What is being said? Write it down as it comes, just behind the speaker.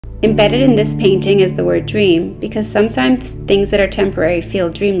Embedded in this painting is the word dream, because sometimes things that are temporary feel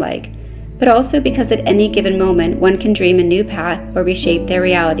dreamlike, but also because at any given moment one can dream a new path or reshape their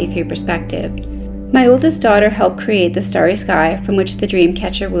reality through perspective. My oldest daughter helped create the starry sky from which the dream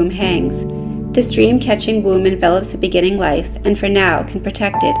catcher womb hangs. This dream catching womb envelops a beginning life and for now can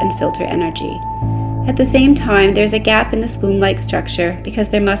protect it and filter energy. At the same time, there's a gap in this womb-like structure because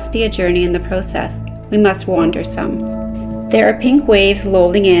there must be a journey in the process. We must wander some. There are pink waves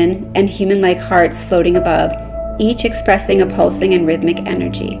lolling in and human-like hearts floating above, each expressing a pulsing and rhythmic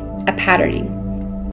energy, a patterning.